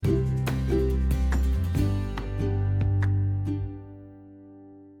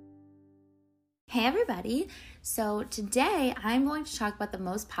Hey everybody! So today I'm going to talk about the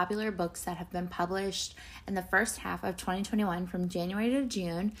most popular books that have been published in the first half of 2021 from January to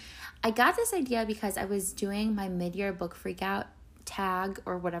June. I got this idea because I was doing my mid-year book freakout tag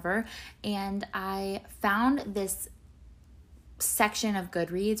or whatever, and I found this section of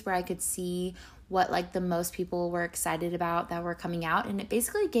GoodReads where I could see what the most people were excited about that were coming out, and it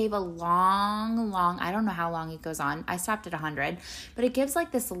basically gave a long, I don't know how long it goes on. I stopped at 100, but it gives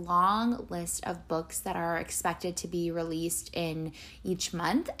this long list of books that are expected to be released in each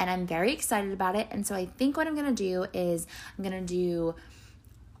month, and I'm very excited about it. And so I think what I'm going to do is I'm going to do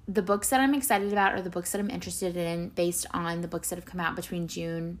the books that I'm excited about or the books that I'm interested in based on the books that have come out between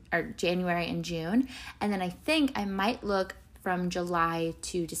January and June. And then I think I might look from July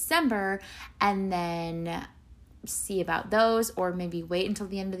to December and then see about those, or maybe wait until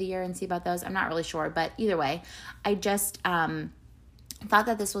the end of the year and see about those. I'm not really sure, but either way, I just thought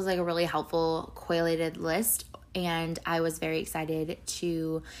that this was a really helpful collated list, and I was very excited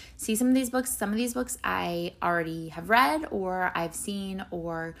to see some of these books. Some of these books I already have read or I've seen,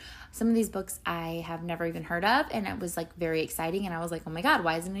 or some of these books I have never even heard of, and it was very exciting, and I was like, oh my god,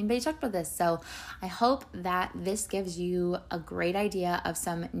 why hasn't anybody talked about this? So I hope that this gives you a great idea of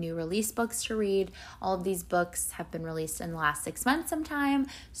some new release books to read. All of these books have been released in the last 6 months sometime,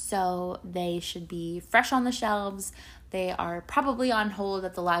 so they should be fresh on the shelves. They are probably on hold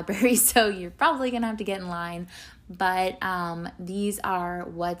at the library, so you're probably going to have to get in line. But these are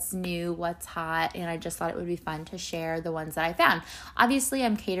what's new, what's hot, and I just thought it would be fun to share the ones that I found. Obviously,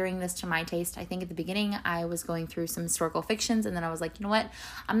 I'm catering this to my taste. I think at the beginning, I was going through some historical fictions, and then I was like, you know what?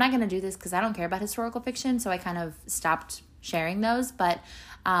 I'm not going to do this because I don't care about historical fiction, so I kind of stopped sharing those. But,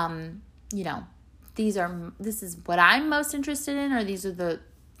 this is what I'm most interested in, or these are the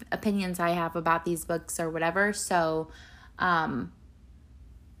opinions I have about these books or whatever. So, here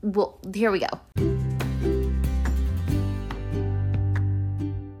we go.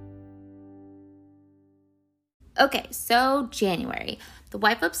 Okay, so January. The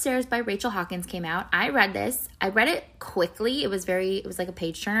Wife Upstairs by Rachel Hawkins came out. I read this. I read it quickly. It was like a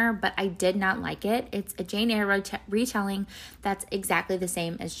page turner, but I did not like it. It's a Jane Eyre retelling that's exactly the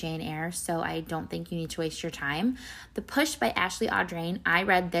same as Jane Eyre, so I don't think you need to waste your time. The Push by Ashley Audrain. I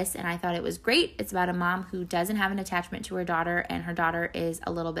read this and I thought it was great. It's about a mom who doesn't have an attachment to her daughter, and her daughter is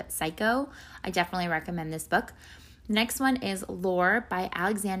a little bit psycho. I definitely recommend this book. The next one is Lore by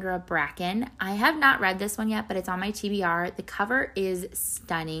Alexandra Bracken. I have not read this one yet, but it's on my TBR. The cover is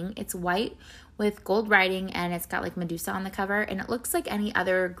stunning. It's white with gold writing, and it's got Medusa on the cover, and it looks like any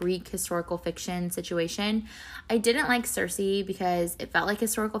other Greek historical fiction situation. I didn't like Circe because it felt like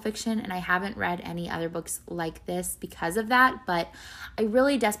historical fiction, and I haven't read any other books like this because of that, but I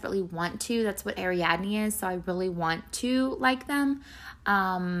really desperately want to. That's what Ariadne is, so I really want to like them,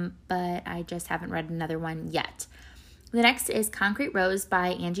 but I just haven't read another one yet. The next is Concrete Rose by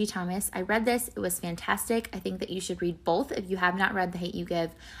Angie Thomas. I read this. It was fantastic. I think that you should read both. If you have not read The Hate U Give,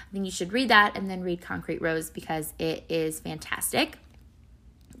 I think you should read that and then read Concrete Rose because it is fantastic.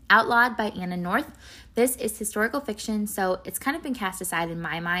 Outlawed by Anna North. This is historical fiction, so it's kind of been cast aside in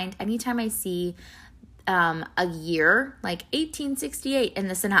my mind. Anytime I see a year, 1868 in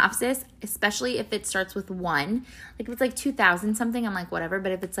the synopsis, especially if it starts with 1, if it's 2000 something, I'm whatever,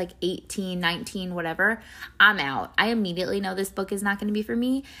 but if it's 18, 19, whatever, I'm out. I immediately know this book is not going to be for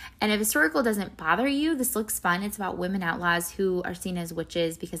me, and if historical doesn't bother you, this looks fun. It's about women outlaws who are seen as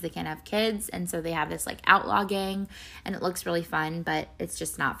witches because they can't have kids, and so they have this outlaw gang, and it looks really fun, but it's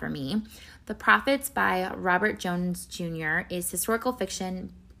just not for me. The Prophets by Robert Jones Jr. is historical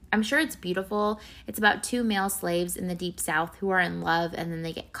fiction. I'm sure it's beautiful. It's about 2 male slaves in the Deep South who are in love and then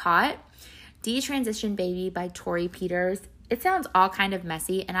they get caught. Detransition Baby by Tori Peters. It sounds all kind of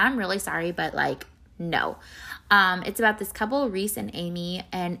messy, and I'm really sorry, but no. It's about this couple, Reese and Amy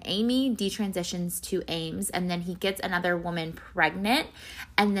detransitions to Ames, and then he gets another woman pregnant,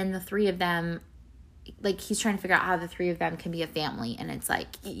 and then the three of them, he's trying to figure out how the three of them can be a family, and it's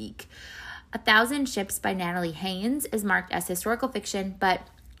eek. 1,000 Ships by Natalie Haynes is marked as historical fiction, but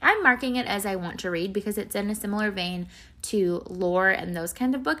I'm marking it as I want to read because it's in a similar vein to Lore and those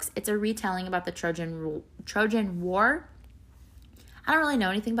kind of books. It's a retelling about the Trojan War. I don't really know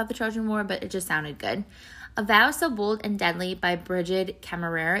anything about the Trojan War, but it just sounded good. A Vow So Bold and Deadly by Brigid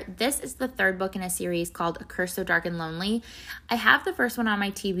Kemmerer. This is the third book in a series called A Curse So Dark and Lonely. I have the first one on my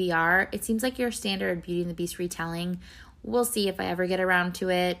TBR. It seems like your standard Beauty and the Beast retelling. We'll see if I ever get around to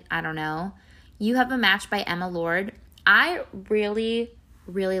it. I don't know. You Have a Match by Emma Lord. I really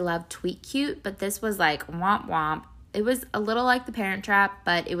loved Tweet Cute, but this was womp womp. It was a little like The Parent Trap,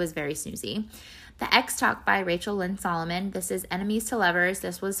 but it was very snoozy. The X Talk by Rachel Lynn Solomon. This is Enemies to Lovers.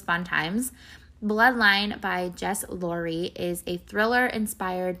 This was fun times. Bloodline by Jess Laurie is a thriller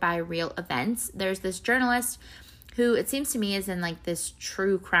inspired by real events. There's this journalist who, it seems to me, is in like this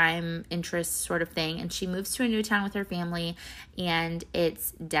true crime interest sort of thing, and she moves to a new town with her family, and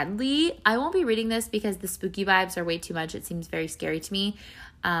it's deadly. I won't be reading this because the spooky vibes are way too much. It seems very scary to me,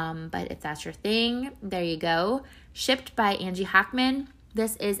 but if that's your thing, there you go. Shipped by Angie Hockman.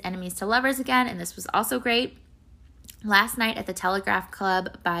 This is Enemies to Lovers again, and this was also great. Last Night at the Telegraph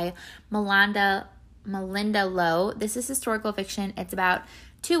Club by Melinda Lowe. This is historical fiction. It's about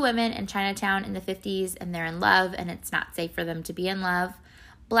two women in Chinatown in the 50s, and they're in love, and it's not safe for them to be in love.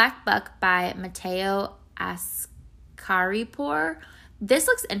 Black Buck by Matteo Ascaripour. This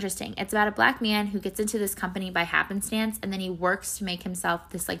looks interesting. It's about a black man who gets into this company by happenstance, and then he works to make himself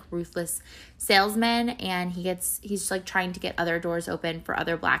this like ruthless salesman, and he's like trying to get other doors open for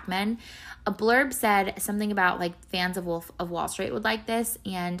other black men. A blurb said something about like fans of Wolf of Wall Street would like this,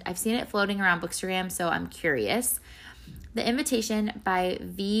 and I've seen it floating around Bookstagram, so I'm curious. The Invitation by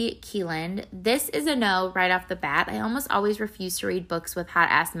V. Keeland. This is a no right off the bat. I almost always refuse to read books with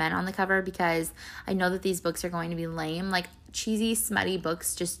hot-ass men on the cover because I know that these books are going to be lame. Like, cheesy, smutty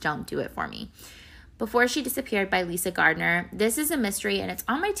books just don't do it for me. Before She Disappeared by Lisa Gardner. This is a mystery, and it's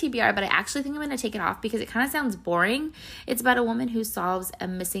on my TBR, but I actually think I'm going to take it off because it kind of sounds boring. It's about a woman who is trying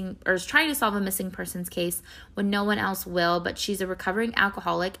to solve a missing persons case when no one else will, but she's a recovering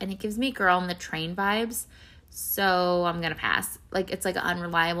alcoholic, and it gives me Girl on the Train vibes. So I'm going to pass. Like, it's like an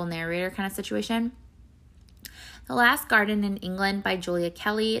unreliable narrator kind of situation. The Last Garden in England by Julia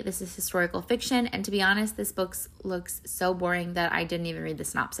Kelly. This is historical fiction. And to be honest, this book looks so boring that I didn't even read the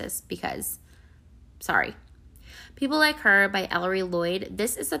synopsis because, sorry. People Like Her by Ellery Lloyd.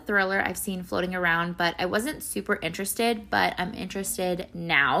 This is a thriller I've seen floating around, but I wasn't super interested, but I'm interested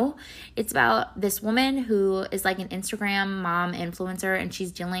now. It's about this woman who is like an Instagram mom influencer, and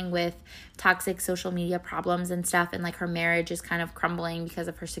she's dealing with toxic social media problems and stuff, and like her marriage is kind of crumbling because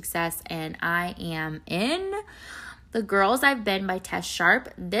of her success, and I am in. The Girls I've Been by Tess Sharp.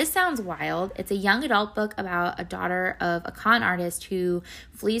 This sounds wild. It's a young adult book about a daughter of a con artist who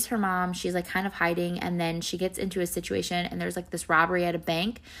flees her mom. She's like kind of hiding, and then she gets into a situation, and there's like this robbery at a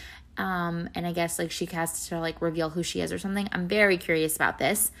bank. And I guess like she has to like reveal who she is or something. I'm very curious about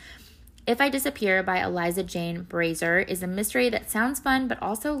this. If I Disappear by Eliza Jane Brazier is a mystery that sounds fun, but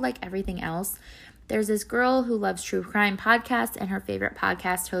also like everything else. There's this girl who loves true crime podcasts, and her favorite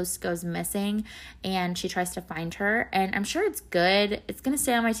podcast host goes missing, and she tries to find her, and I'm sure it's good. It's going to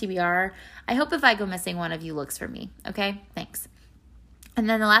stay on my TBR. I hope if I go missing, one of you looks for me. Okay? Thanks. And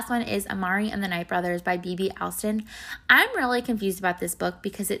then the last one is Amari and the Night Brothers by B.B. Alston. I'm really confused about this book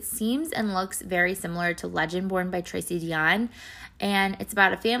because it seems and looks very similar to Legendborn by Tracy Deonn. And it's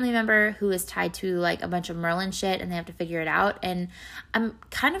about a family member who is tied to like a bunch of Merlin shit, and they have to figure it out. And I'm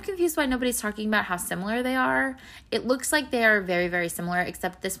kind of confused why nobody's talking about how similar they are. It looks like they are very, very similar,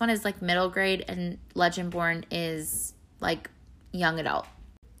 except this one is like middle grade and Legendborn is like young adult.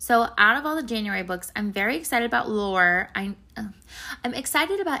 So out of all the January books, I'm very excited about lore. I'm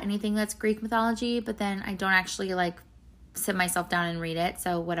excited about anything that's Greek mythology, but then I don't actually like sit myself down and read it,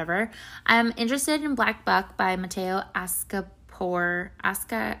 so whatever. I'm interested in Black Buck by Matteo Ascaripour.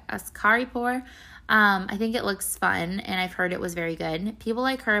 I think it looks fun, and I've heard it was very good. People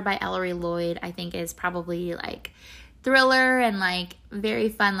Like Her by Ellery Lloyd, I think is probably like thriller and like very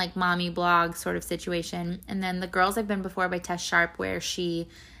fun, like mommy blog sort of situation. And then The Girls I've Been Before by Tess Sharp, where she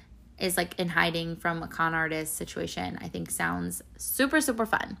is like in hiding from a con artist situation, I think sounds super, super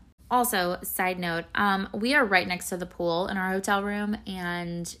fun. Also, side note, we are right next to the pool in our hotel room,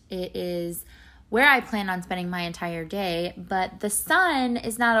 and it is where I plan on spending my entire day, but the sun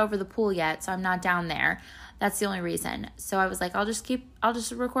is not over the pool yet, so I'm not down there. That's the only reason. So I was like, I'll just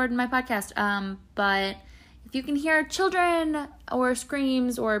record my podcast. But if you can hear children or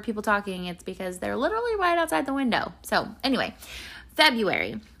screams or people talking, it's because they're literally right outside the window. So anyway,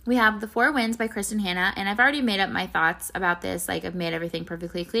 February. We have The Four Winds by Kristen Hanna, and I've already made up my thoughts about this. Like, I've made everything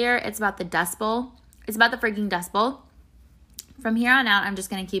perfectly clear. It's about the Dust Bowl. It's about the freaking Dust Bowl. From here on out, I'm just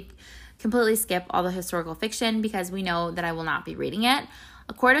going to completely skip all the historical fiction because we know that I will not be reading it.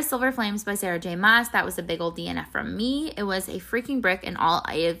 A Court of Silver Flames by Sarah J. Maas. That was a big old DNF from me. It was a freaking brick in all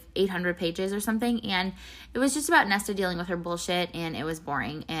of 800 pages or something, and it was just about Nesta dealing with her bullshit, and it was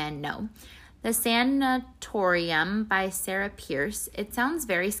boring, and no. The Sanatorium by Sarah Pierce. It sounds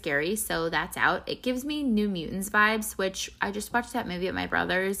very scary, so that's out. It gives me New Mutants vibes, which I just watched that movie at my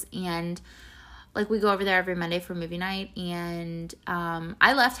brother's, and like we go over there every Monday for movie night, and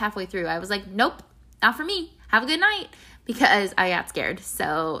I left halfway through. I was like, nope, not for me. Have a good night, because I got scared.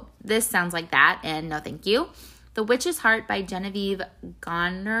 So this sounds like that, and no thank you. The Witch's Heart by Genevieve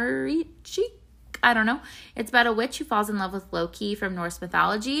Gonerici. I don't know. It's about a witch who falls in love with Loki from Norse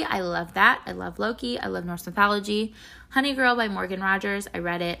mythology. I love that. I love Loki. I love Norse mythology. Honey Girl by Morgan Rogers. I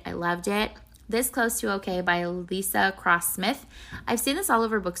read it. I loved it. This Close to Okay by Lisa Cross Smith. I've seen this all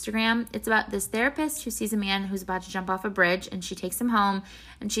over Bookstagram. It's about this therapist who sees a man who's about to jump off a bridge, and she takes him home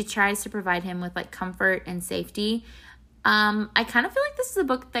and she tries to provide him with like comfort and safety. I kind of feel like this is a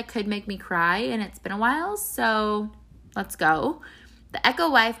book that could make me cry, and it's been a while, so let's go. The Echo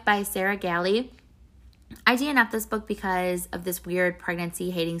Wife by Sarah Galley. I DNF'd this book because of this weird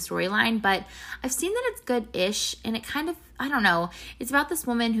pregnancy hating storyline, but I've seen that it's good-ish, and it kind of, I don't know. It's about this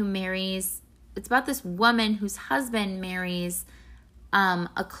woman whose husband marries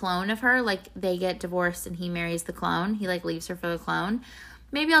a clone of her. Like, they get divorced and he marries the clone. He like leaves her for the clone.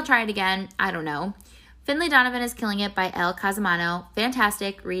 Maybe I'll try it again. I don't know. Finley Donovan is Killing It by Elle Casamano.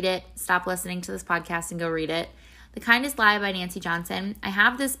 Fantastic. Read it. Stop listening to this podcast and go read it. The Kindest Lie by Nancy Johnson. I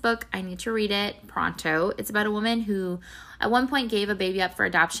have this book. I need to read it pronto. It's about a woman who at one point gave a baby up for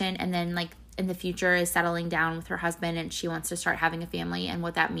adoption and then like in the future is settling down with her husband and she wants to start having a family and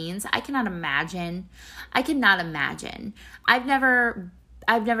what that means. I cannot imagine. I've never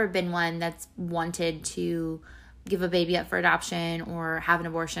been one that's wanted to give a baby up for adoption or have an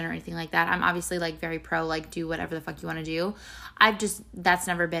abortion or anything like that. I'm obviously like very pro, like do whatever the fuck you want to do. That's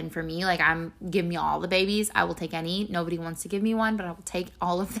never been for me. Like give me all the babies. I will take any. Nobody wants to give me one, but I will take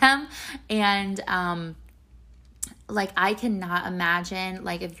all of them. And, like I cannot imagine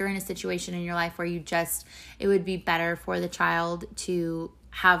like if you're in a situation in your life where it would be better for the child to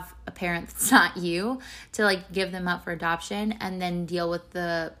have a parent that's not you, to like give them up for adoption and then deal with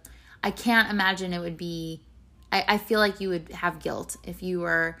I can't imagine it would be, I feel like you would have guilt if you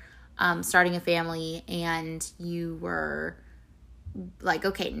were starting a family and you were like,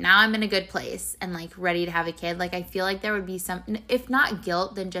 okay, now I'm in a good place and like ready to have a kid. Like I feel like there would be some, if not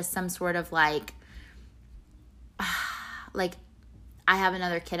guilt, then just some sort of like I have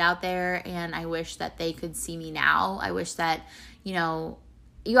another kid out there and I wish that they could see me now. I wish that, you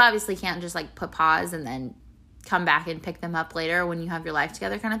obviously can't just like put pause and then come back and pick them up later when you have your life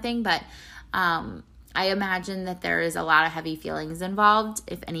together kind of thing. But I imagine that there is a lot of heavy feelings involved,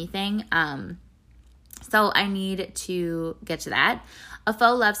 if anything. So I need to get to that. A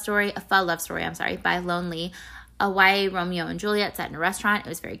Faux Love Story, by Lonely. A YA Romeo and Juliet set in a restaurant. It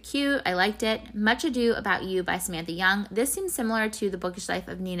was very cute. I liked it. Much Ado About You by Samantha Young. This seems similar to The Bookish Life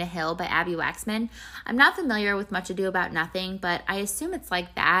of Nina Hill by Abby Waxman. I'm not familiar with Much Ado About Nothing, but I assume it's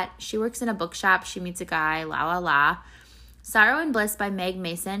like that. She works in a bookshop. She meets a guy. La la la. Sorrow and Bliss by Meg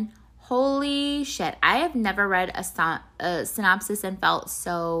Mason. Holy shit. I have never read a synopsis and felt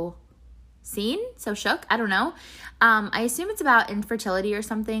so shook. I don't know. I assume it's about infertility or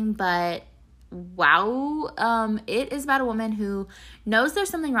something, but wow. It is about a woman who knows there's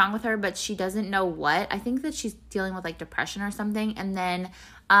something wrong with her, but she doesn't know what. I think that she's dealing with like depression or something. And then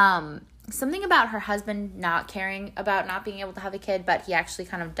something about her husband not caring about not being able to have a kid, but he actually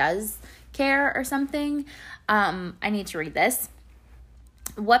kind of does care or something. I need to read this.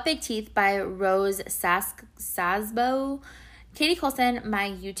 What Big Teeth by Rose Sasbo. Katie Colson, my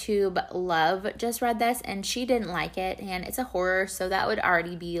YouTube love, just read this and she didn't like it, and it's a horror, so that would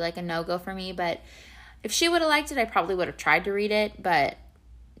already be like a no-go for me. But if she would have liked it, I probably would have tried to read it, but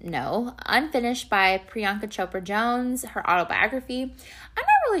no. Unfinished by Priyanka Chopra Jones, her autobiography. I'm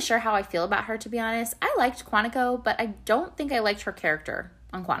not really sure how I feel about her, to be honest. I liked Quantico, but I don't think I liked her character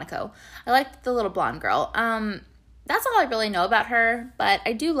on Quantico. I liked the little blonde girl. That's all I really know about her, but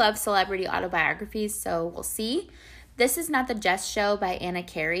I do love celebrity autobiographies, so we'll see. This Is Not the Jess Show by Anna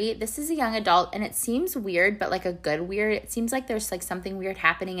Carey. This is a young adult, and it seems weird, but like a good weird. It seems like there's like something weird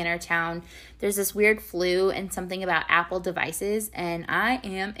happening in our town. There's this weird flu and something about Apple devices, and I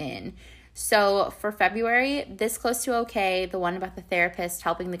am in. So for February, This Close to Okay, the one about the therapist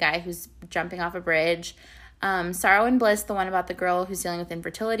helping the guy who's jumping off a bridge. Sorrow and Bliss, the one about the girl who's dealing with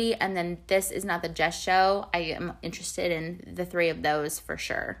infertility. And then This Is Not the Jess Show. I am interested in the three of those for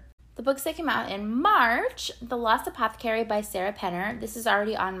sure. The books that came out in March, The Lost Apothecary by Sarah Penner. This is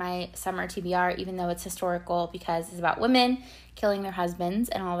already on my summer TBR, even though it's historical because it's about women killing their husbands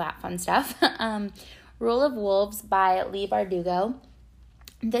and all that fun stuff. Rule of Wolves by Leigh Bardugo.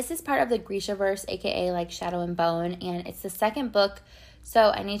 This is part of the Grishaverse, aka like Shadow and Bone, and it's the second book,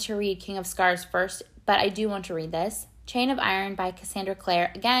 so I need to read King of Scars first, but I do want to read this. Chain of Iron by Cassandra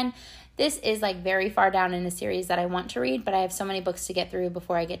Clare. Again, this is like very far down in a series that I want to read, but I have so many books to get through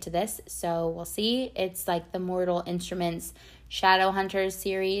before I get to this, so we'll see. It's like the Mortal Instruments Shadowhunters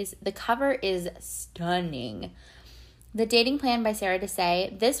series. The cover is stunning. The Dating Plan by Sarah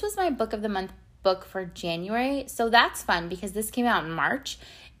Desai. This was my book of the month book for January, so that's fun because this came out in March,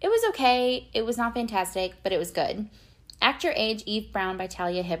 It was okay. It was not fantastic, but it was good. Act Your Age, Eve Brown by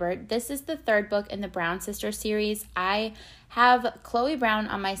Talia Hibbert. This is the third book in the Brown Sisters series. I have Chloe Brown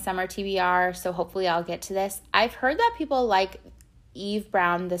on my summer TBR, so hopefully I'll get to this. I've heard that people like Eve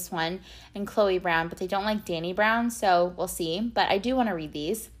Brown, this one, and Chloe Brown, but they don't like Dani Brown, so we'll see. But I do want to read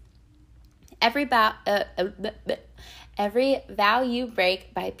these. Every Vow You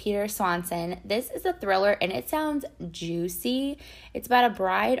Break by Peter Swanson. This is a thriller and it sounds juicy. It's about a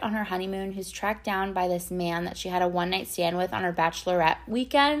bride on her honeymoon who's tracked down by this man that she had a one-night stand with on her bachelorette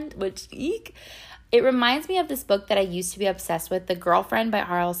weekend, which, eek. It reminds me of this book that I used to be obsessed with, The Girlfriend by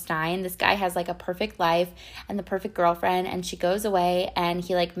R.L. Stine. This guy has like a perfect life and the perfect girlfriend, and she goes away and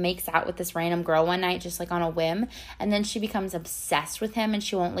he like makes out with this random girl one night just like on a whim, and then she becomes obsessed with him and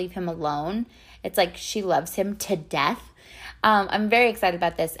she won't leave him alone. It's like she loves him to death. I'm very excited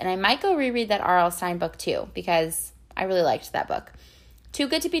about this, and I might go reread that R.L. Stine book too because I really liked that book. Too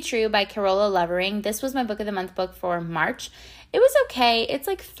Good to Be True by Carola Lovering. This was my book of the month book for March. It was okay. It's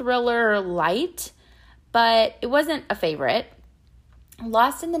like thriller light, but it wasn't a favorite.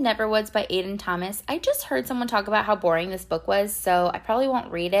 Lost in the Neverwoods by Aiden Thomas. I just heard someone talk about how boring this book was, so I probably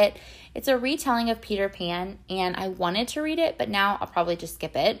won't read it. It's a retelling of Peter Pan, and I wanted to read it, but now I'll probably just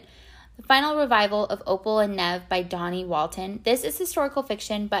skip it. The Final Revival of Opal and Nev by Donnie Walton. This is historical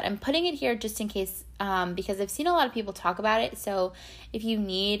fiction, but I'm putting it here just in case because I've seen a lot of people talk about it, so if you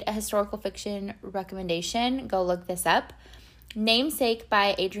need a historical fiction recommendation, go look this up. Namesake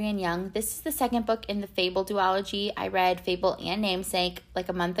by Adrienne Young. This is the second book in the Fable duology. I read Fable and Namesake like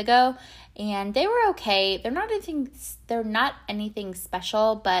a month ago, and they were okay. They're not anything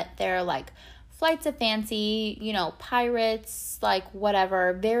special, but they're like flights of fancy, you know, pirates, like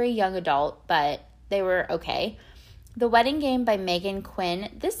whatever, very young adult, but they were okay. The Wedding Game by Megan Quinn.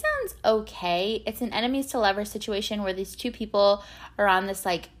 This sounds okay. It's an enemies to lovers situation where these two people are on this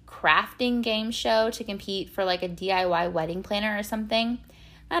like crafting game show to compete for like a DIY wedding planner or something.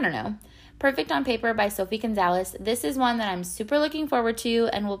 I don't know. Perfect on Paper by Sophie Gonzalez. This is one that I'm super looking forward to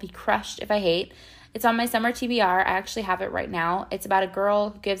and will be crushed if I hate. It's on my summer TBR. I actually have it right now. It's about a girl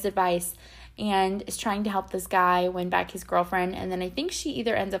who gives advice and is trying to help this guy win back his girlfriend, and then I think she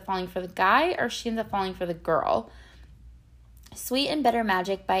either ends up falling for the guy or she ends up falling for the girl. Sweet and Bitter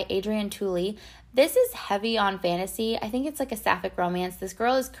Magic by Adrienne Tooley. This is heavy on fantasy. I think it's like a sapphic romance. This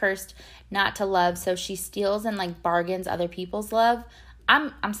girl is cursed not to love, so she steals and like bargains other people's love.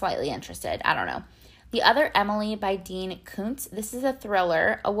 I'm slightly interested. I don't know. The Other Emily by Dean Koontz. This is a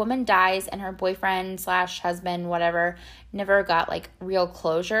thriller. A woman dies and her boyfriend / husband, whatever, never got like real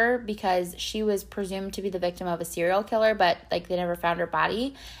closure because she was presumed to be the victim of a serial killer, but like they never found her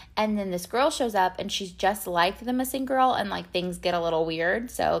body. And then this girl shows up and she's just like the missing girl, and like things get a little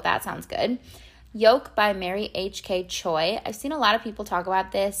weird. So that sounds good. Yoke by Mary H.K. Choi. I've seen a lot of people talk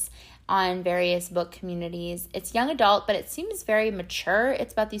about this on various book communities. It's young adult, but it seems very mature.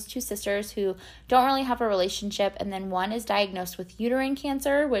 It's about these two sisters who don't really have a relationship, and then one is diagnosed with uterine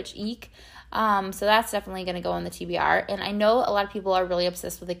cancer, which eek. So that's definitely going to go on the TBR. And I know a lot of people are really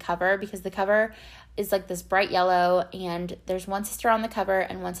obsessed with the cover because the cover is like this bright yellow, and there's one sister on the cover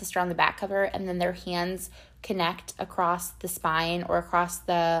and one sister on the back cover, and then their hands connect across the spine or across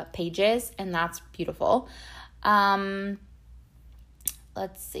the pages, and that's beautiful.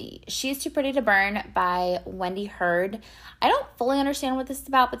 Let's see. She's Too Pretty to Burn by Wendy Hurd. I don't fully understand what this is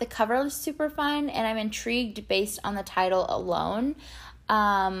about, but the cover is super fun, and I'm intrigued based on the title alone.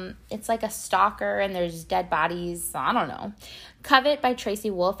 It's like a stalker, and there's dead bodies. So I don't know. Covet by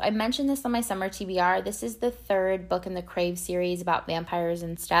Tracy Wolf. I mentioned this on my summer TBR. This is the third book in the Crave series about vampires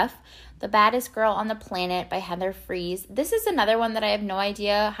and stuff. The Baddest Girl on the Planet by Heather Freeze. This is another one that I have no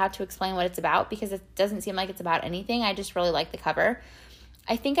idea how to explain what it's about because it doesn't seem like it's about anything. I just really like the cover.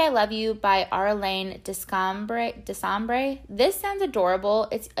 I Think I Love You by Arlene Desambre. This sounds adorable.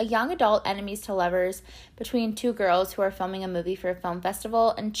 It's a young adult enemies to lovers between two girls who are filming a movie for a film festival,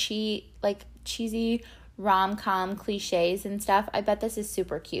 and cheesy rom-com cliches and stuff. I bet this is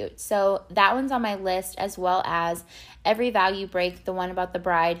super cute. So that one's on my list, as well as Every Vow You Break, the one about the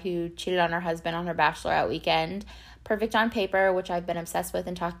bride who cheated on her husband on her bachelorette weekend. Perfect on Paper, which I've been obsessed with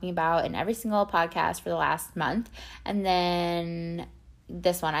and talking about in every single podcast for the last month. And then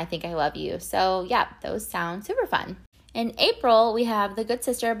this one, I Think I Love You. So yeah, those sound super fun. In April, we have The Good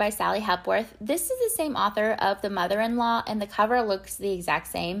Sister by Sally Hepworth. This is the same author of The Mother-in-Law, and the cover looks the exact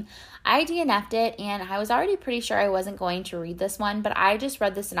same. I DNF'd it, and I was already pretty sure I wasn't going to read this one, but I just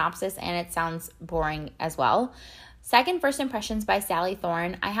read the synopsis, and it sounds boring as well. Second First Impressions by Sally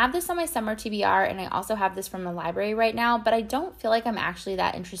Thorne. I have this on my summer TBR, and I also have this from the library right now, but I don't feel like I'm actually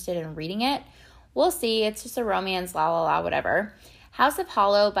that interested in reading it. We'll see. It's just a romance, la la la, whatever. House of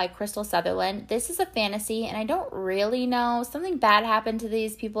Hollow by Crystal Sutherland. This is a fantasy, and I don't really know. Something bad happened to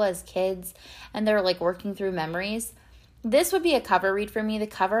these people as kids, and they're like working through memories. This would be a cover read for me. The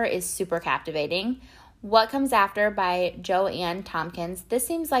cover is super captivating. What Comes After by Joanne Tompkins. This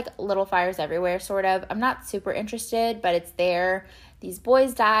seems like Little Fires Everywhere, sort of. I'm not super interested, but it's there. These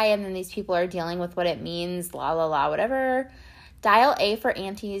boys die, and then these people are dealing with what it means, la la la, whatever. Dial A for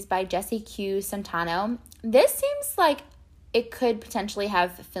Aunties by Jessie Q. Santano. This seems like it could potentially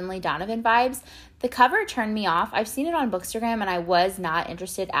have Finley Donovan vibes. The cover turned me off. I've seen it on Bookstagram, and I was not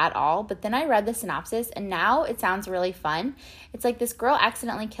interested at all, but then I read the synopsis, and now it sounds really fun. It's like this girl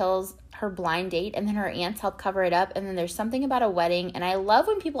accidentally kills her blind date, and then her aunts help cover it up, and then there's something about a wedding, and I love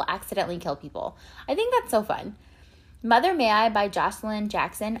when people accidentally kill people. I think that's so fun. Mother May I by Jocelyn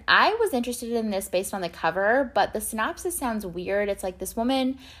Jackson. I was interested in this based on the cover, but the synopsis sounds weird. It's like this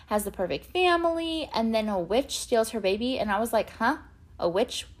woman has the perfect family, and then a witch steals her baby, and I was like, huh? A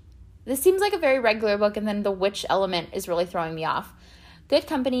witch? This seems like a very regular book, and then the witch element is really throwing me off. Good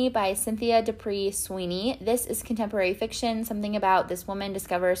Company by Cynthia Dupree Sweeney. This is contemporary fiction. Something about this woman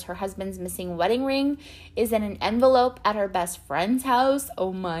discovers her husband's missing wedding ring is in an envelope at her best friend's house.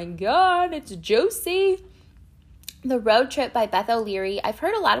 Oh my God, it's Josie. The Road Trip by Beth O'Leary. I've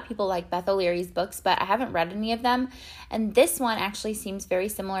heard a lot of people like Beth O'Leary's books, but I haven't read any of them. And this one actually seems very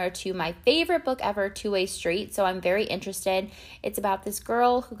similar to my favorite book ever, Two-Way Street. So I'm very interested. It's about this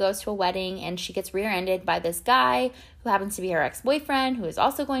girl who goes to a wedding and she gets rear-ended by this guy who happens to be her ex-boyfriend, who is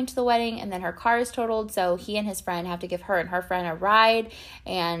also going to the wedding, and then her car is totaled, so he and his friend have to give her and her friend a ride,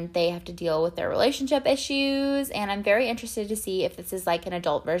 and they have to deal with their relationship issues, and I'm very interested to see if this is like an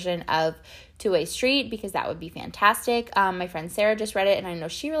adult version of Two-Way Street, because that would be fantastic. My friend Sarah just read it, and I know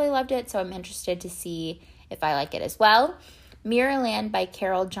she really loved it, so I'm interested to see if I like it as well. Mirrorland by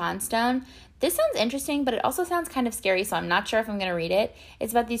Carol Johnstone. This sounds interesting, but it also sounds kind of scary, so I'm not sure if I'm going to read it.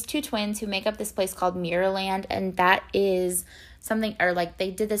 It's about these two twins who make up this place called Mirrorland, and that is something, or like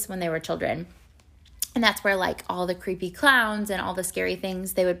they did this when they were children. And that's where like all the creepy clowns and all the scary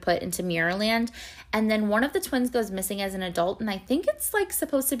things they would put into Mirrorland. And then one of the twins goes missing as an adult, and I think it's like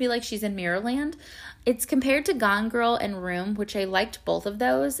supposed to be like she's in Mirrorland. It's compared to Gone Girl and Room, which I liked both of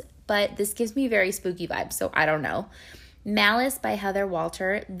those, but this gives me very spooky vibes, so I don't know. Malice by Heather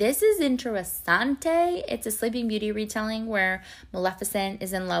Walter. This is interessante. It's a Sleeping Beauty retelling where Maleficent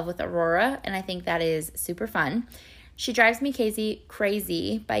is in love with Aurora, and I think that is super fun. She Drives Me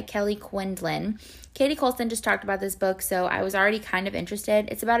Crazy by Kelly Quindlen. Katie Colson just talked about this book, so I was already kind of interested.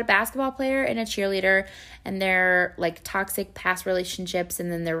 It's about a basketball player and a cheerleader and their like toxic past relationships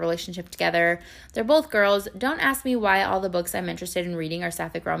and then their relationship together. They're both girls. Don't ask me why all the books I'm interested in reading are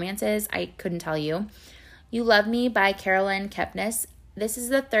sapphic romances. I couldn't tell you. You Love Me by Carolyn Kepnes. This is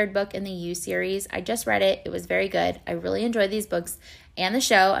the third book in the You series. I just read it. It was very good. I really enjoyed these books and the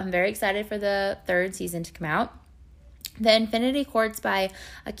show. I'm very excited for the third season to come out. The Infinity Courts by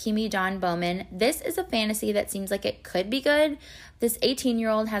Akemi Dawn Bowman. This is a fantasy that seems like it could be good. This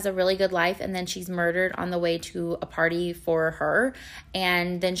 18-year-old has a really good life, and then she's murdered on the way to a party for her,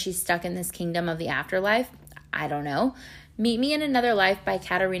 and then she's stuck in this kingdom of the afterlife. I don't know. Meet Me in Another Life by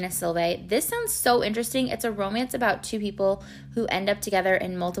Katarina Silve. This sounds so interesting. It's a romance about two people who end up together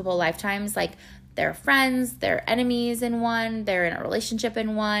in multiple lifetimes. Like, they're friends, they're enemies in one, they're in a relationship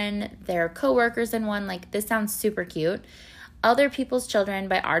in one, they're co-workers in one. Like, this sounds super cute. Other People's Children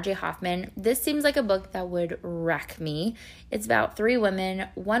by R.J. Hoffman. This seems like a book that would wreck me. It's about three women.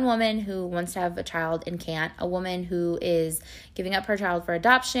 One woman who wants to have a child and can't. A woman who is giving up her child for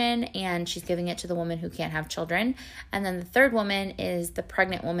adoption, and she's giving it to the woman who can't have children. And then the third woman is the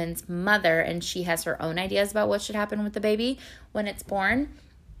pregnant woman's mother, and she has her own ideas about what should happen with the baby when it's born.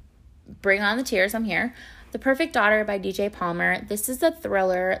 Bring on the tears, I'm here. The Perfect Daughter by DJ Palmer. This is a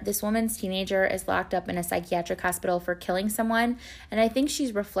thriller. This woman's teenager is locked up in a psychiatric hospital for killing someone, and I think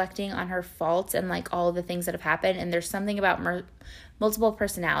she's reflecting on her faults and like all of the things that have happened, and there's something about multiple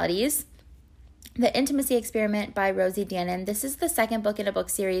personalities. The Intimacy Experiment by Rosie Dannon. This is the second book in a book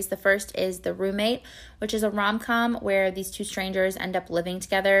series. The first is The Roommate, which is a rom-com where these two strangers end up living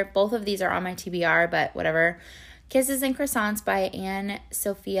together. Both of these are on my TBR, but whatever. Kisses and Croissants by Anne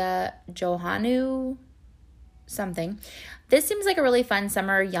Sophia Johannou something. This seems like a really fun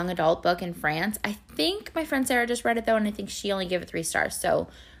summer young adult book in France. I think my friend Sarah just read it though, and I think she only gave it 3 stars, so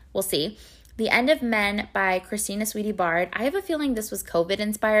we'll see. The End of Men by Christina Sweetie Bard. I have a feeling this was COVID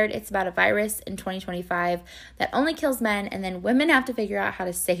inspired. It's about a virus in 2025 that only kills men, and then women have to figure out how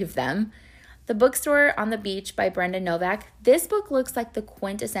to save them. The Bookstore on the Beach by Brenda Novak. This book looks like the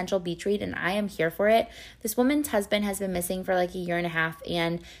quintessential beach read, and I am here for it. This woman's husband has been missing for like a year and a half,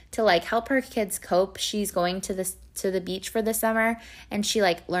 and to like help her kids cope, she's going to the beach for the summer, and she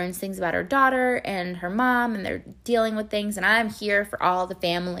like learns things about her daughter and her mom, and they're dealing with things, and I'm here for all the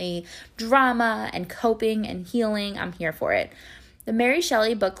family drama and coping and healing. I'm here for it. The Mary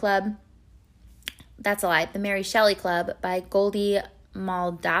Shelley Book Club. That's a lie. The Mary Shelley Club by Goldie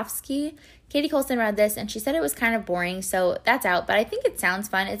Moldavsky. Katie Colson read this and she said it was kind of boring, so that's out, but I think it sounds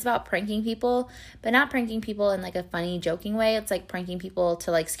fun. It's about pranking people, but not pranking people in like a funny, joking way. It's like pranking people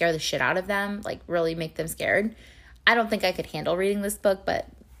to like scare the shit out of them, like really make them scared. I don't think I could handle reading this book, but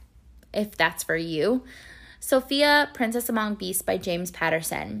if that's for you. Sophia, Princess Among Beasts by James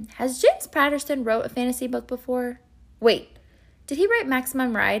Patterson. Has James Patterson wrote a fantasy book before? Wait, did he write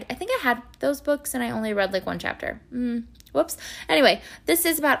Maximum Ride? I think I had those books and I only read like one chapter. Whoops. Anyway, this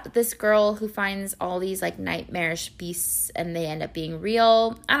is about this girl who finds all these like nightmarish beasts and they end up being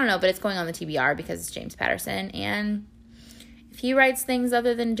real. I don't know, but it's going on the TBR because it's James Patterson. And if he writes things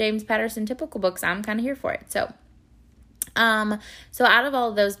other than James Patterson typical books, I'm kind of here for it. So out of all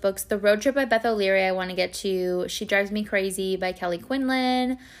of those books, The Road Trip by Beth O'Leary, I want to get to. She Drives Me Crazy by Kelly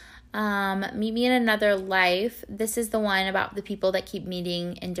Quinlan. Meet Me in Another Life. This is the one about the people that keep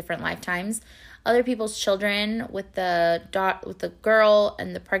meeting in different lifetimes. Other People's Children with the girl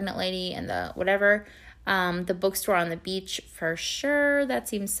and the pregnant lady and the whatever. The Bookstore on the Beach for sure. That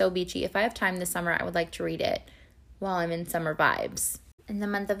seems so beachy. If I have time this summer, I would like to read it while I'm in summer vibes. In the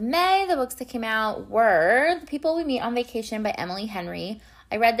month of May, the books that came out were The People We Meet on Vacation by Emily Henry.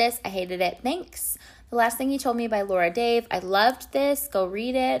 I read this. I hated it. Thanks. The Last Thing You Told Me by Laura Dave. I loved this. Go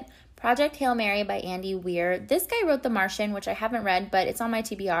read it. Project Hail Mary by Andy Weir. This guy wrote The Martian, which I haven't read, but it's on my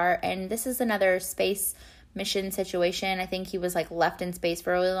TBR, and this is another space mission situation. I think he was like left in space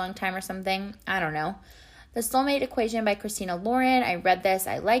for a really long time or something. I don't know. The Soulmate Equation by Christina Lauren. I read this.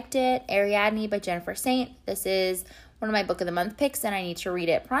 I liked it. Ariadne by Jennifer Saint. This is one of my Book of the Month picks, and I need to read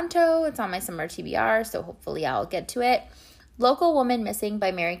it pronto. It's on my summer TBR, so hopefully I'll get to it. Local Woman Missing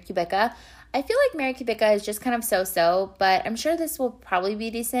by Mary Kubica. I feel like Mary Kubica is just kind of so-so, but I'm sure this will probably be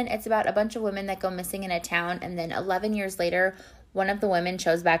decent. It's about a bunch of women that go missing in a town, and then 11 years later, one of the women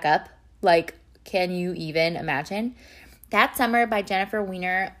shows back up. Like, can you even imagine? That Summer by Jennifer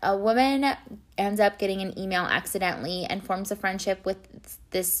Weiner. A woman ends up getting an email accidentally and forms a friendship with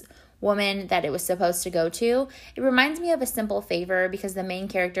this woman that it was supposed to go to. It reminds me of A Simple Favor because the main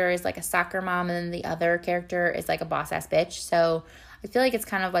character is like a soccer mom and then the other character is like a boss-ass bitch. So I feel like it's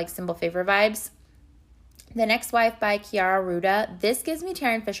kind of like Simple Favor vibes. The Next Wife by Kiara Ruda. This gives me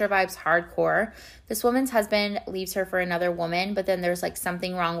Taryn Fisher vibes hardcore. This woman's husband leaves her for another woman, but then there's like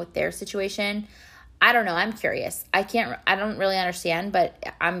something wrong with their situation. I don't know. I'm curious. I don't really understand,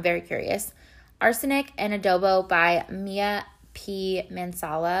 but I'm very curious. Arsenic and Adobo by Mia P.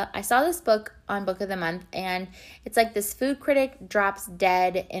 Mansala. I saw this book on Book of the Month, and it's like this food critic drops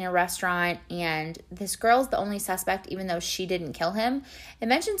dead in a restaurant, and this girl's the only suspect even though she didn't kill him. It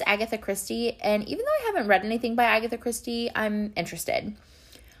mentions Agatha Christie, and even though I haven't read anything by Agatha Christie, I'm interested.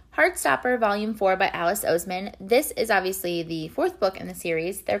 Heartstopper Volume 4 by Alice Oseman. This is obviously the fourth book in the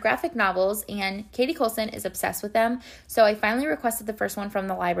series. They're graphic novels, and Katie Colson is obsessed with them. So I finally requested the first one from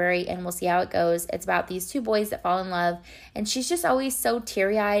the library, and we'll see how it goes. It's about these two boys that fall in love, and she's just always so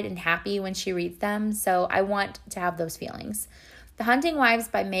teary-eyed and happy when she reads them, so I want to have those feelings. The Hunting Wives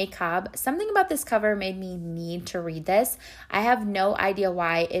by May Cobb. Something about this cover made me need to read this. I have no idea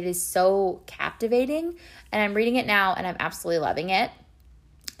why. It is so captivating, and I'm reading it now, and I'm absolutely loving it.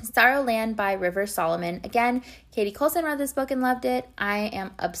 Sorrow Land by River Solomon. Again, Katie Colson read this book and loved it. I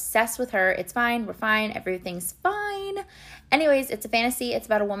am obsessed with her. It's fine. We're fine. Everything's fine. Anyways, it's a fantasy. It's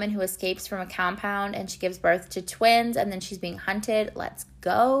about a woman who escapes from a compound and she gives birth to twins and then she's being hunted. Let's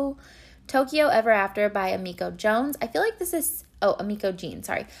go. Tokyo Ever After by Amiko Jones. I feel like this is... Amiko Jean,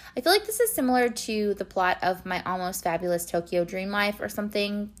 sorry. I feel like this is similar to the plot of My Almost Fabulous Tokyo Dream Life or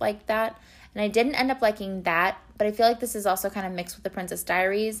something like that. And I didn't end up liking that, but I feel like this is also kind of mixed with The Princess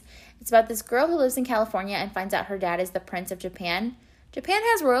Diaries. It's about this girl who lives in California and finds out her dad is the Prince of Japan. Japan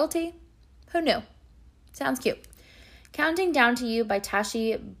has royalty? Who knew? Sounds cute. Counting Down to You by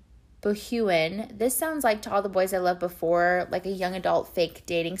Tashi Buhuin. This sounds like To All the Boys I Loved Before, like a young adult fake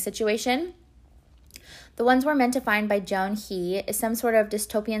dating situation. The Ones We're Meant to Find by Joan He is some sort of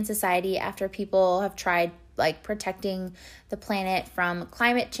dystopian society after people have tried like protecting the planet from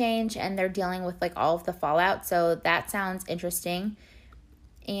climate change and they're dealing with like all of the fallout. So that sounds interesting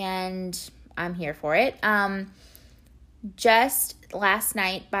and I'm here for it. Just Last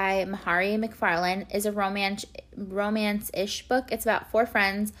Night by Mahari McFarlane is a romance-ish book. It's about four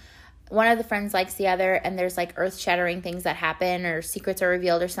friends one of the friends likes the other, and there's like earth-shattering things that happen or secrets are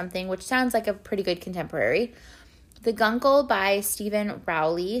revealed or something, which sounds like a pretty good contemporary. The Guncle by Stephen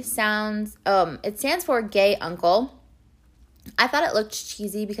Rowley it stands for Gay Uncle. I thought it looked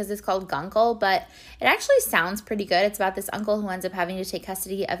cheesy because it's called Guncle, but it actually sounds pretty good. It's about this uncle who ends up having to take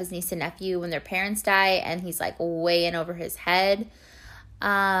custody of his niece and nephew when their parents die, and he's like way in over his head.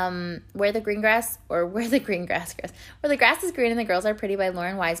 Where the grass is green and the girls are pretty by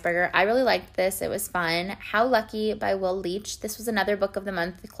Lauren Weisberger. I really liked this. It was fun. How Lucky by Will Leach. This was another book of the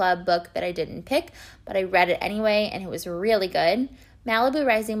month club book that I didn't pick, but I read it anyway, and it was really good. Malibu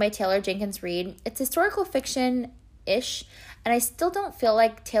Rising by Taylor Jenkins Reid. It's historical fiction-ish, and I still don't feel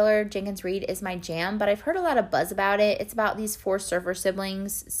like Taylor Jenkins Reid is my jam, but I've heard a lot of buzz about it. It's about these 4 surfer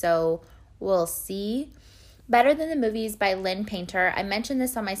siblings, so we'll see. Better Than the Movies by Lynn Painter. I mentioned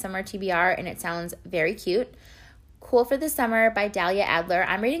this on my summer TBR, and it sounds very cute. Cool for the Summer by Dahlia Adler.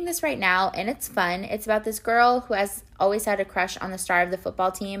 I'm reading this right now, and it's fun. It's about this girl who has always had a crush on the star of the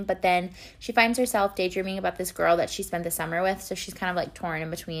football team, but then she finds herself daydreaming about this girl that she spent the summer with, so she's kind of like torn in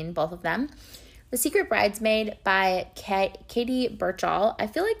between both of them. The Secret Bridesmaid by Katie Birchall. I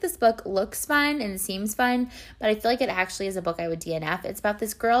feel like this book looks fun and seems fun, but I feel like it actually is a book I would DNF. It's about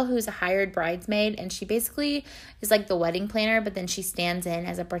this girl who's a hired bridesmaid, and she basically is like the wedding planner, but then she stands in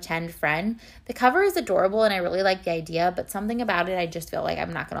as a pretend friend. The cover is adorable, and I really like the idea, but something about it, I just feel like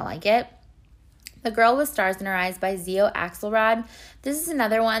I'm not going to like it. The Girl with Stars in Her Eyes by Zio Axelrod. This is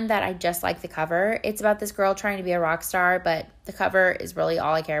another one that I just like the cover. It's about this girl trying to be a rock star, but the cover is really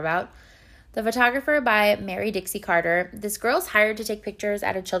all I care about. The Photographer by Mary Dixie Carter. This girl's hired to take pictures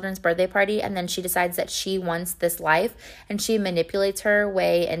at a children's birthday party, and then she decides that she wants this life, and she manipulates her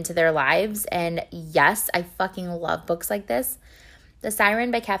way into their lives. And yes, I fucking love books like this. The Siren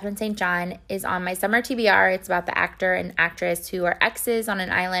by Catherine St. John is on my summer TBR. It's about the actor and actress who are exes on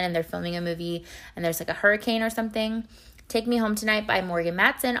an island, and they're filming a movie, and there's like a hurricane or something. Take Me Home Tonight by Morgan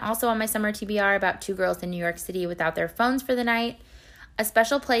Matson, also on my summer TBR, about 2 girls in New York City without their phones for the night. A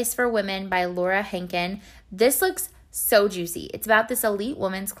Special Place for Women by Laura Henkin. This looks so juicy. It's about this elite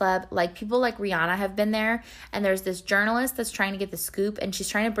women's club. Like, people like Rihanna have been there, and there's this journalist that's trying to get the scoop, and she's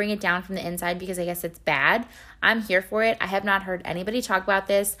trying to bring it down from the inside because I guess it's bad. I'm here for it. I have not heard anybody talk about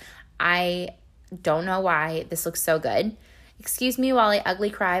this. I don't know why. This looks so good. Excuse Me While I Ugly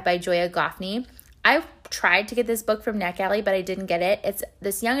Cry by Joya Goffney. I tried to get this book from NetGalley, but I didn't get it. It's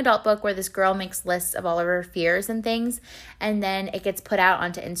this young adult book where this girl makes lists of all of her fears and things, and then it gets put out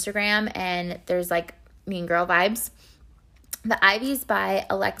onto Instagram, and there's like Mean Girl vibes. The Ivies by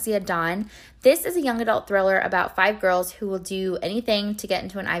Alexia Dawn. This is a young adult thriller about 5 girls who will do anything to get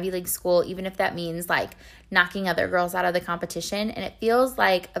into an Ivy League school, even if that means like knocking other girls out of the competition, and it feels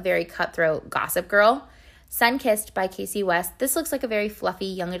like a very cutthroat Gossip Girl. Sunkissed by Casey West. This looks like a very fluffy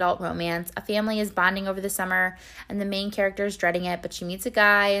young adult romance. A family is bonding over the summer, and the main character is dreading it, but she meets a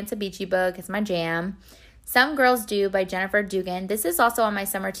guy, and it's a beachy book. It's my jam. Some Girls Do by Jennifer Dugan. This is also on my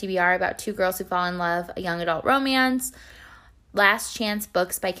summer TBR, about 2 girls who fall in love, a young adult romance. Last Chance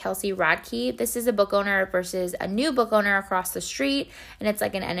Books by Kelsey Rodkey. This is a book owner versus a new book owner across the street, and it's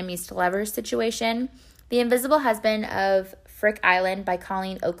like an enemies to lovers situation. The Invisible Husband of Frick Island by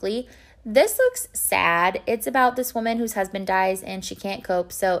Colleen Oakley. This looks sad. It's about this woman whose husband dies and she can't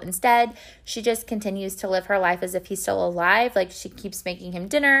cope. So instead, she just continues to live her life as if he's still alive. Like, she keeps making him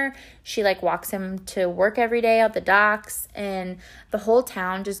dinner. She like walks him to work every day at the docks, and the whole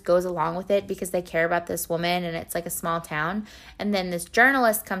town just goes along with it because they care about this woman, and it's like a small town. And then this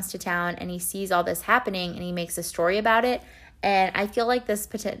journalist comes to town, and he sees all this happening, and he makes a story about it. And I feel like this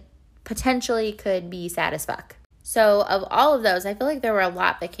potentially could be sad as fuck. So of all of those, I feel like there were a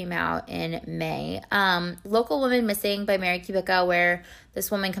lot that came out in May. Local Woman Missing by Mary Kubica, where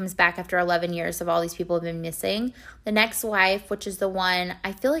this woman comes back after 11 years of all these people have been missing. The Next Wife, which is the one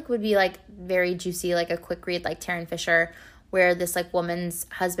I feel like would be like very juicy, like a quick read like Taryn Fisher, where this like woman's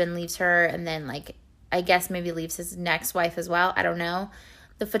husband leaves her and then like I guess maybe leaves his next wife as well. I don't know.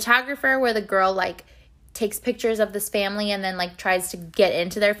 The Photographer, where the girl like takes pictures of this family and then like tries to get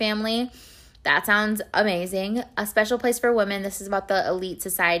into their family. That sounds amazing. A Special Place for Women. This is about the elite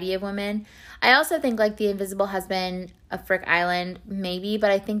society of women. I also think like The Invisible Husband of Frick Island, maybe,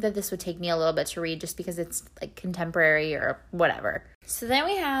 but I think that this would take me a little bit to read just because it's like contemporary or whatever. So then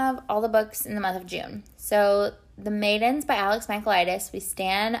we have all the books in the month of June. So The Maidens by Alex Michaelides. We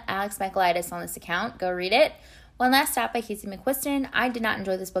stan Alex Michaelides on this account. Go read it. One Last Stop by Casey McQuiston. I did not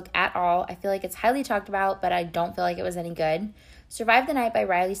enjoy this book at all. I feel like it's highly talked about, but I don't feel like it was any good. Survive the Night by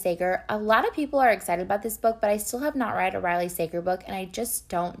Riley Sager. A lot of people are excited about this book, but I still have not read a Riley Sager book, and I just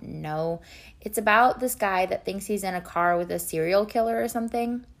don't know. It's about this guy that thinks he's in a car with a serial killer or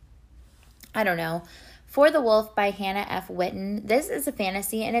something. I don't know. For the Wolf by Hannah F. Witten. This is a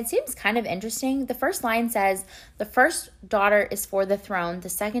fantasy, and it seems kind of interesting. The first line says, the first daughter is for the throne, the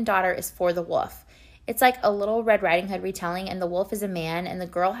second daughter is for the wolf. It's like a little Red Riding Hood retelling, and the wolf is a man, and the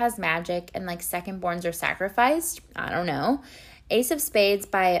girl has magic, and like secondborns are sacrificed. I don't know. Ace of Spades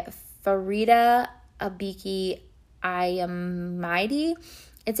by Farida Abiki Ayamidi.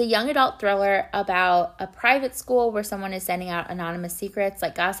 It's a young adult thriller about a private school where someone is sending out anonymous secrets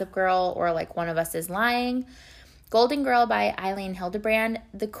like Gossip Girl or like One of Us is Lying. Golden Girl by Eileen Hildebrand,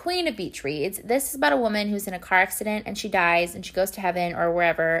 the queen of beach reads. This is about a woman who's in a car accident and she dies and she goes to heaven or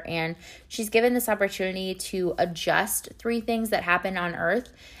wherever, and she's given this opportunity to adjust 3 things that happen on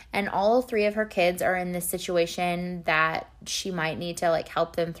earth, and all 3 of her kids are in this situation that she might need to like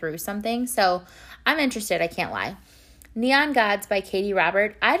help them through something. So I'm interested, I can't lie. Neon Gods by Katie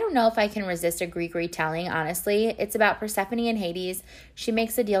Robert. I don't know if I can resist a Greek retelling, honestly. It's about Persephone and Hades. She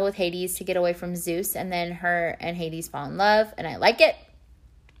makes a deal with Hades to get away from Zeus, and then her and Hades fall in love, and I like it.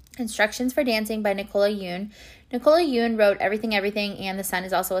 Instructions for Dancing by Nicola Yoon. Nicola Yoon wrote Everything, Everything, and The Sun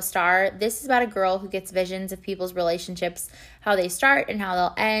is Also a Star. This is about a girl who gets visions of people's relationships, how they start and how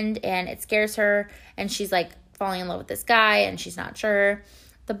they'll end, and it scares her, and she's like falling in love with this guy, and she's not sure.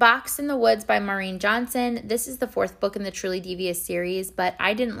 The Box in the Woods by Maureen Johnson. This is the 4th book in the Truly Devious series, but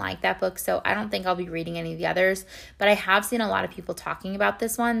I didn't like that book, so I don't think I'll be reading any of the others. But I have seen a lot of people talking about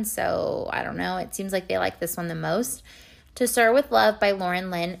this one, so I don't know. It seems like they like this one the most. To Sir with Love by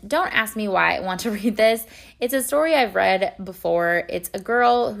Lauren Lynn. Don't ask me why I want to read this. It's a story I've read before. It's a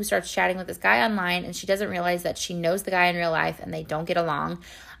girl who starts chatting with this guy online, and she doesn't realize that she knows the guy in real life, and they don't get along.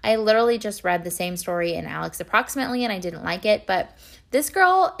 I literally just read the same story in Alex Approximately, and I didn't like it, but this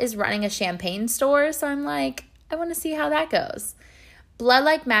girl is running a champagne store, so I'm like, I want to see how that goes. Blood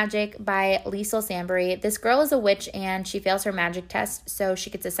Like Magic by Liesl Sambury. This girl is a witch and she fails her magic test, so she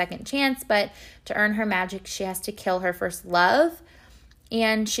gets a second chance, but to earn her magic, she has to kill her first love.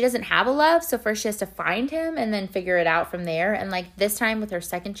 And she doesn't have a love, so first she has to find him and then figure it out from there. And like this time with her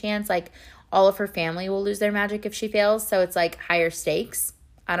second chance, like all of her family will lose their magic if she fails, so it's like higher stakes.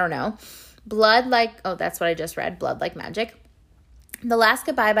 I don't know. That's what I just read, Blood Like Magic. The Last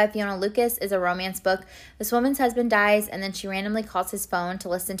Goodbye by Fiona Lucas is a romance book. This woman's husband dies, and then she randomly calls his phone to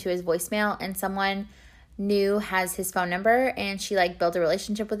listen to his voicemail, and someone new has his phone number, and she like built a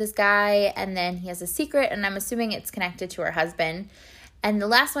relationship with this guy, and then he has a secret, and I'm assuming it's connected to her husband. And the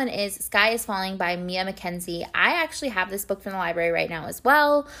last one is Sky is Falling by Mia Mackenzie. I actually have this book from the library right now as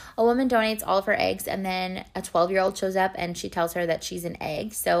well. A woman donates all of her eggs, and then a 12-year-old shows up, and she tells her that she's an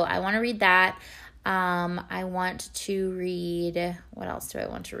egg. So I want to read that. I want to read, what else do I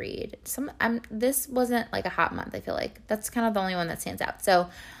want to read? This wasn't like a hot month, I feel like. That's kind of the only one that stands out. So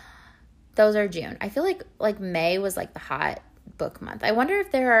those are June. I feel like May was like the hot book month. I wonder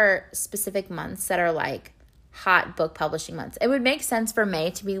if there are specific months that are like hot book publishing months. It would make sense for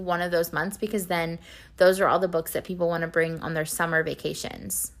May to be one of those months because then those are all the books that people want to bring on their summer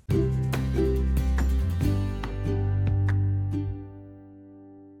vacations.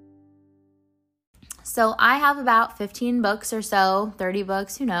 So I have about 15 books or so, 30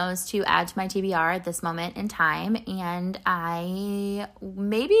 books, who knows, to add to my TBR at this moment in time. And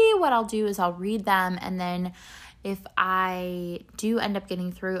maybe what I'll do is I'll read them, and then if I do end up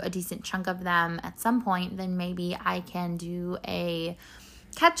getting through a decent chunk of them at some point, then maybe I can do a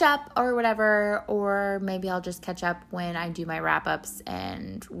catch up or whatever, or maybe I'll just catch up when I do my wrap-ups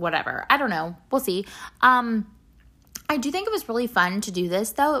and whatever. I don't know. We'll see. I do think it was really fun to do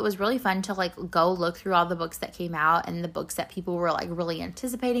this, though. It was really fun to like go look through all the books that came out and the books that people were like really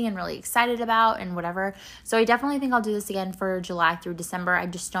anticipating and really excited about and whatever. So I definitely think I'll do this again for July through December. I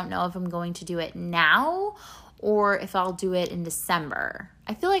just don't know if I'm going to do it now or if I'll do it in December.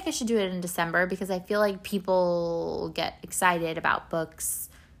 I feel like I should do it in December because I feel like people get excited about books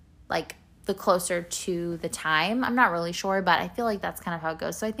like the closer to the time. I'm not really sure, but I feel like that's kind of how it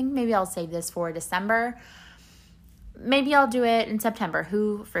goes. So I think maybe I'll save this for December. Maybe I'll do it in September.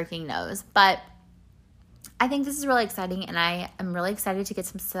 Who freaking knows? But I think this is really exciting, and I am really excited to get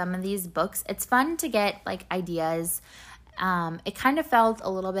some of these books. It's fun to get like ideas. It kind of felt a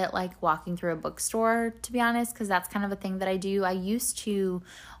little bit like walking through a bookstore, to be honest, because that's kind of a thing that I do. I used to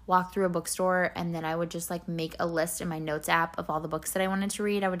walk through a bookstore, and then I would just like make a list in my notes app of all the books that I wanted to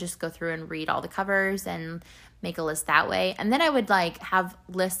read. I would just go through and read all the covers and make a list that way. And then I would like have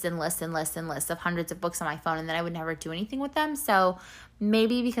lists and lists and lists and lists of hundreds of books on my phone, and then I would never do anything with them. So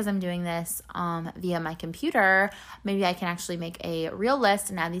maybe because I'm doing this via my computer, maybe I can actually make a real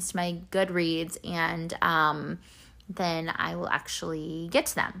list and add these to my GoodReads, and then I will actually get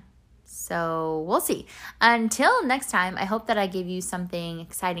to them. So we'll see. Until next time, I hope that I gave you something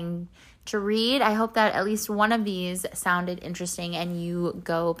exciting to read. I hope that at least one of these sounded interesting and you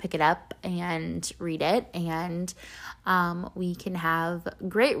go pick it up and read it, and we can have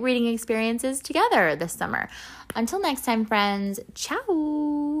great reading experiences together this summer. Until next time, friends,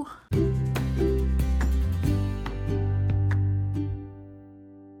 ciao.